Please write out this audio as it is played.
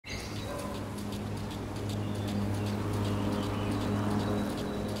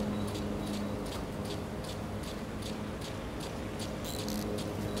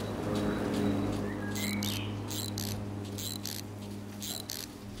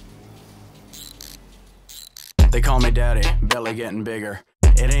They call me daddy, belly getting bigger.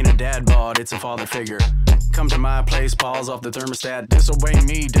 It ain't a dad bod, it's a father figure. Come to my place, paws off the thermostat. Disobey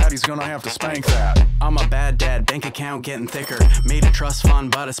me, daddy's gonna have to spank that. I'm a bad dad, bank account getting thicker. Made a trust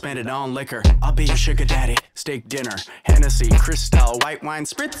fund, but I spent it on liquor. I'll be your sugar daddy, steak dinner. Hennessy, Cristal, white wine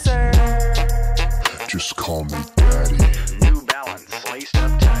spritzer. Just call me daddy. New Balance, laced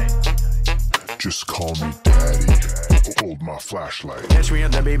up tight. Just call me daddy. Hold my flashlight. Catch me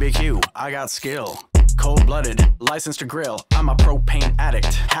at the BBQ, I got skill. Cold-blooded, licensed to grill. I'm a propane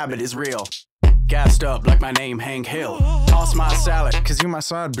addict, habit is real. Gassed up like my name, Hank Hill. Toss my salad, cause you my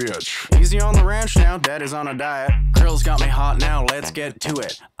side bitch. Easy on the ranch now, daddy's on a diet. Grills got me hot now, let's get to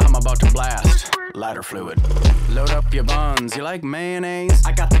it. I'm about to blast, lighter fluid. Load up your buns, you like mayonnaise?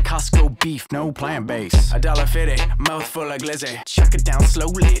 I got the Costco beef, no plant-based. $1.50, mouthful of glizzy. Chuck it down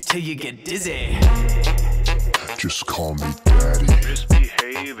slowly till you get dizzy. Just call me daddy.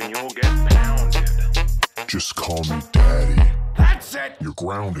 Misbehave and you'll get pounded. Just call me daddy. That's it! You're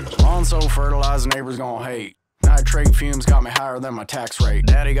grounded. Lawn so fertilized, neighbors gon' hate. Nitrate fumes got me higher than my tax rate.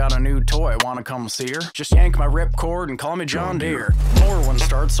 Daddy got a new toy, wanna come see her? Just yank my ripcord and call me John Deere. More one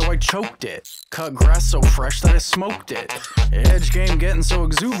starts, so I choked it. Cut grass so fresh that I smoked it. Edge game getting so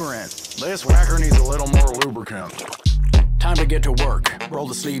exuberant. This whacker needs a little more lubricant. Time to get to work, roll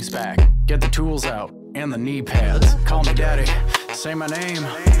the sleeves back. Get the tools out, and the knee pads. Call me daddy, say my name.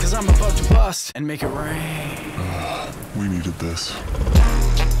 Cause I'm about to bust and make it rain. We needed this.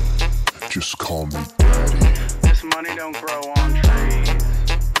 Just call me daddy. This money don't grow on trees.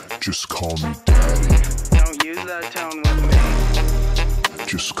 Just call me daddy. Don't use that tone with me.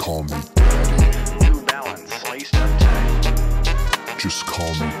 Just call me daddy. New Balance, laced up tight. Just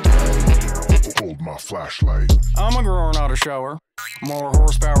call me daddy. Hold my flashlight. I'm a grower, not a shower. More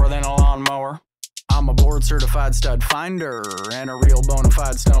horsepower than a lawnmower. I'm a board certified stud finder and a real bona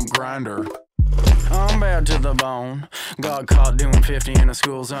fide stump grinder. I'm bad to the bone. Got caught doing 50 in a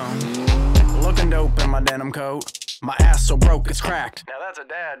school zone. Looking dope in my denim coat. My ass so broke it's cracked. Now that's a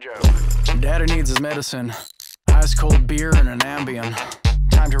dad joke. Daddy needs his medicine. Ice cold beer and an Ambien.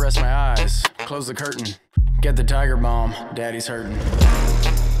 Time to rest my eyes. Close the curtain. Get the tiger balm. Daddy's hurting.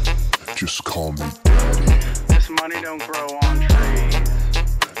 Just call me daddy. This money don't grow on trees.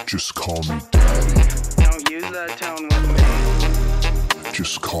 Just call me daddy. Don't use that tone with me.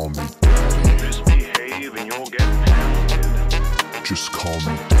 Just call me daddy. Misbehave and you'll get pounded. Just call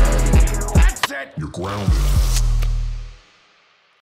me daddy. That's it! You're grounded.